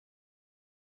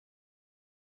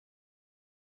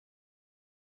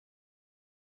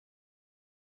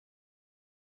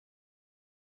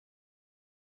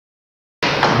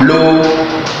blue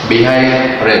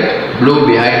behind red, blue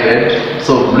behind red.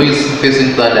 So blue is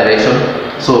facing that direction.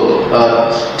 So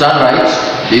turn right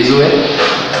this way,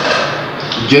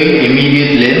 join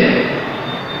immediate lane,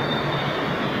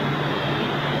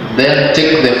 then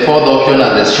take the fourth option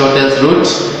as the shortest route,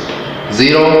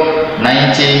 0,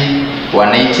 90,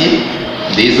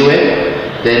 180 this way,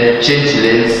 then change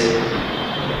lanes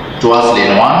towards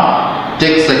lane 1,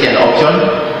 take second option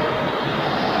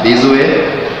this way,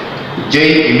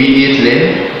 join immediate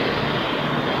lane,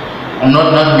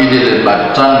 not immediate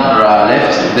but turn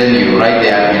left, then you right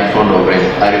there in front of red.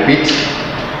 I repeat,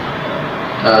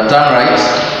 turn right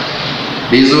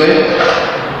this way,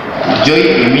 join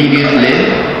immediate lane,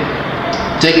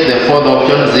 take the fourth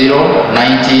option 0,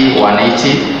 90,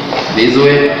 180 this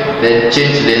way, then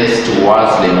change lanes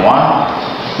towards lane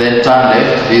 1, then turn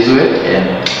left this way,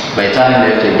 and by turning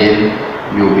left again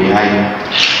you're behind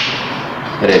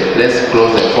red. Let's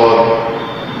close the fourth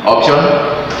option.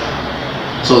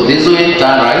 So this way,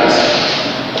 turn right,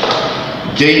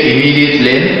 join immediate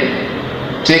lane,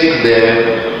 take the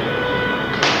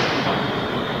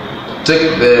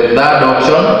third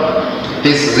option,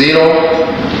 this 0,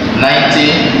 90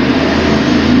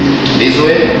 this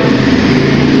way,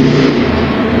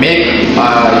 make a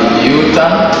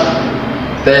U-turn,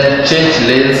 then change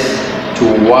lanes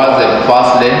towards the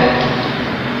first lane,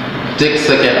 take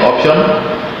second option,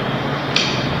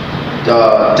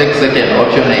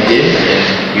 again, and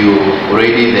you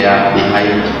already there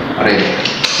behind red.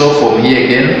 So from here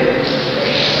again,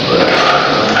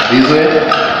 this way,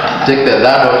 take the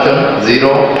third option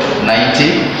 0, 90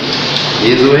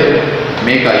 this way,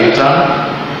 make a U-turn,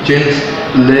 change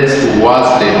lanes towards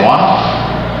lane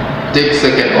 1, take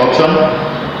second option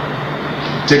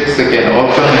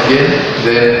again,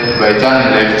 then by turning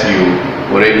left you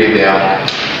already there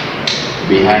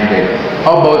behind it.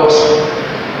 How about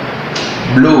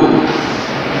blue?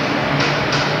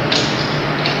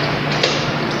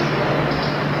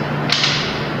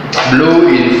 Blue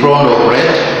in front of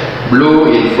red,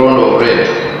 blue in front of red,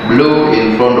 blue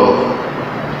in front of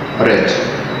red.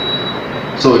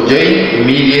 So join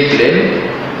immediate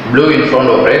lane, blue in front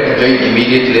of red, join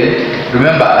immediate lane.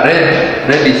 Remember,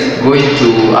 red is going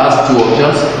to ask two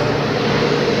options.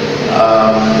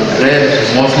 Red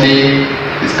mostly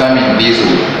is coming this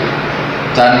way,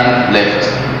 turning left.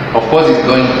 Of course it's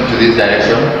going to this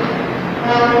direction,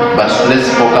 but let's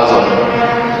focus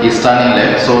on is turning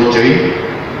left. So join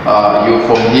you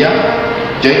from here,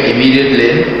 join immediate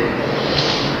lane,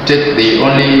 take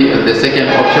the second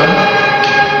option,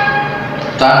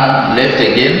 turn left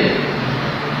again,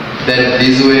 then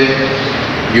this way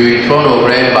you in front of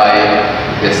red by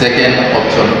the second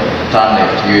option, turn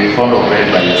left, you in front of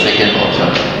red by the second option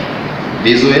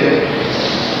this way,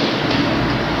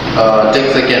 take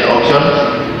second option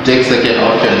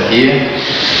here,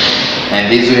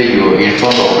 and this way you in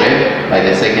front of red by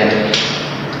the second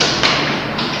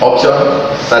option,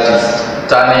 that is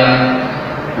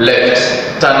turning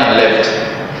left.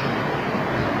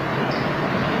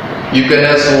 You can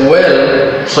as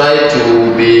well try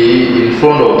to be in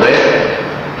front of red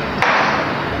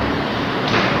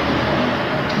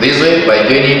this way by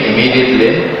joining immediate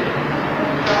lane.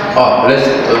 Let's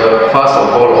first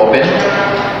of all open,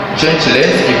 change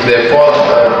lanes. If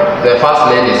the first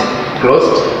lane is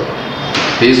closed,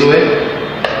 this way,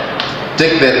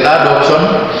 take the third option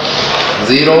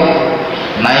 0,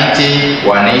 90,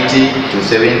 180 to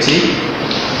 70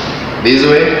 this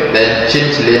way, then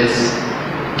change lanes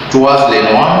towards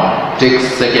lane 1, take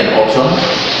second option,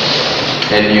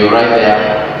 and you right there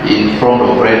in front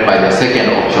of red by the second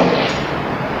option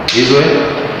this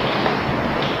way.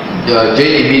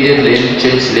 Join immediate lane,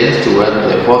 change lanes towards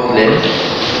the fourth lane,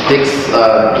 takes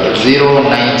 0,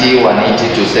 90,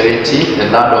 180 to 70, the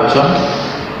third option,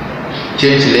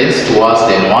 change lanes towards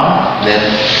lane 1, then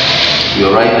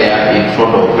you're right there in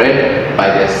front of red by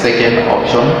the second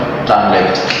option, turn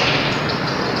left.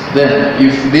 Then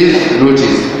if this route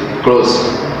is closed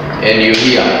and you're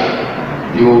here,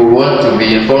 you want to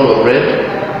be in front of red,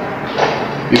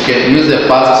 you can use the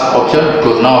first option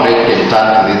because now red can turn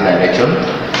to this direction.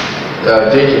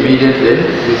 Change immediate lane,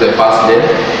 use the first lane,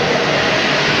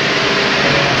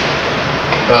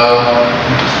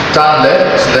 turn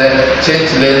left, then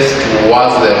change lanes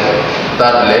towards the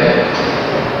third lane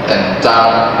and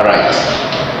turn right.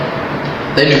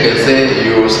 Then you can say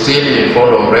you're still in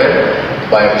front of red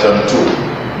by option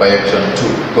 2.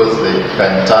 Because they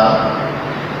can turn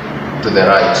to the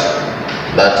right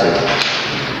that way.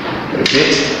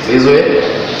 Repeat this way,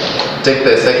 take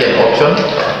the second option,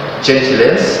 change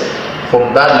lanes.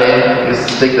 From that lane, you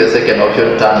take the second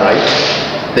option, turn right.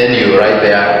 Then you right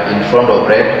there in front of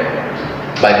red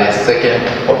by the second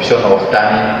option of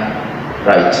turning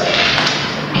right.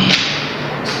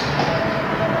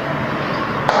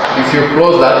 If you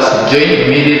close that, join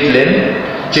immediate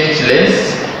lane, change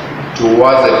lanes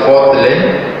towards the fourth lane,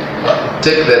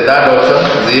 take the third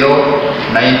option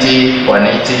 0, 90,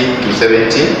 180 to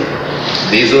 70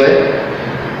 this way.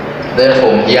 Then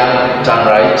from here turn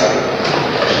right,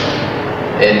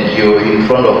 and you're in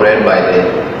front of red by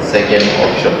the second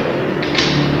option.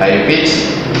 I repeat,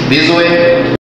 this way.